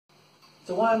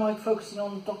So why am I focusing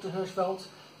on Dr. Hirschfeld?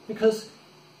 Because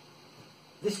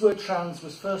this word trans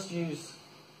was first used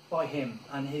by him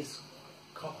and his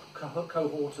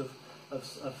cohort of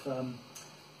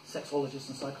sexologists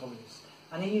and psychologists.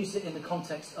 And he used it in the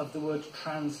context of the word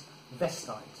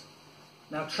transvestite.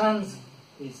 Now, trans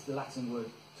is the Latin word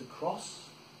to cross.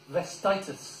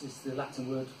 Vestitus is the Latin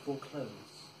word for clothes.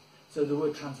 So the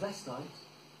word transvestite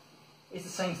is the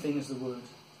same thing as the word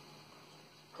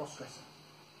crossdresser.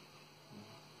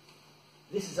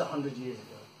 This is 100 years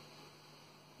ago.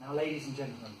 Now, ladies and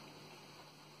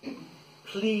gentlemen,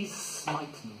 please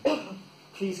smite me.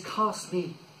 Please cast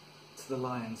me to the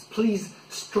lions. Please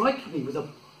strike me with a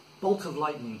bolt of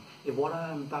lightning if what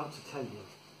I am about to tell you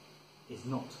is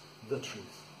not the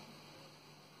truth.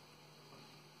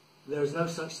 There is no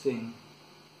such thing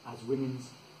as women's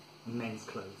and men's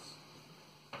clothes.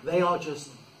 They are just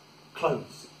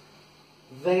clothes.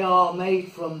 They are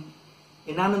made from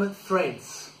inanimate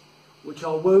threads which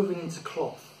are woven into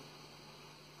cloth.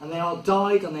 And they are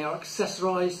dyed and they are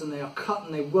accessorized and they are cut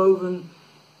and they're woven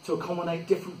to accommodate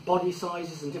different body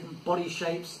sizes and different body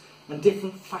shapes and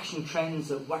different fashion trends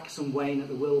that wax and wane at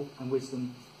the will and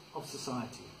wisdom of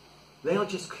society. They are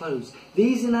just clothes.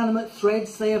 These inanimate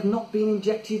threads, they have not been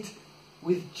injected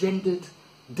with gendered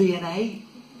DNA.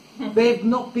 They have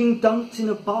not been dunked in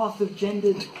a bath of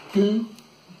gendered goo.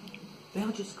 They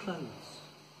are just clothes.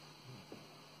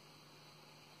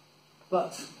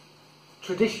 But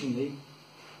traditionally,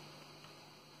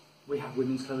 we have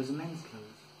women's clothes and men's clothes,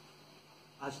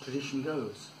 as tradition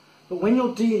goes. But when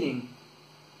you're dealing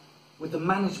with the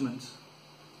management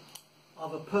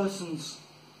of a person's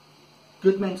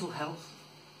good mental health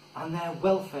and their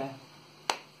welfare,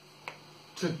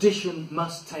 tradition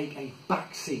must take a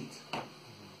back seat.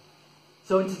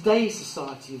 So in today's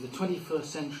society of the 21st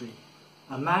century,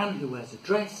 a man who wears a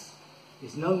dress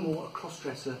is no more a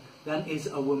cross-dresser than is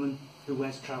a woman who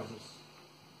wears trousers.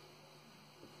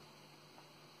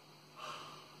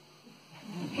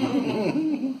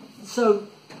 So,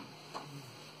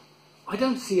 I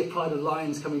don't see a pride of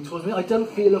lions coming towards me. I don't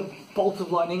feel a bolt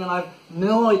of lightning, and I have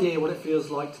no idea what it feels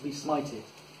like to be smited.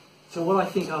 So what I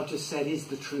think I've just said is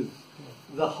the truth,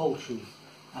 the whole truth,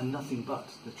 and nothing but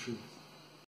the truth.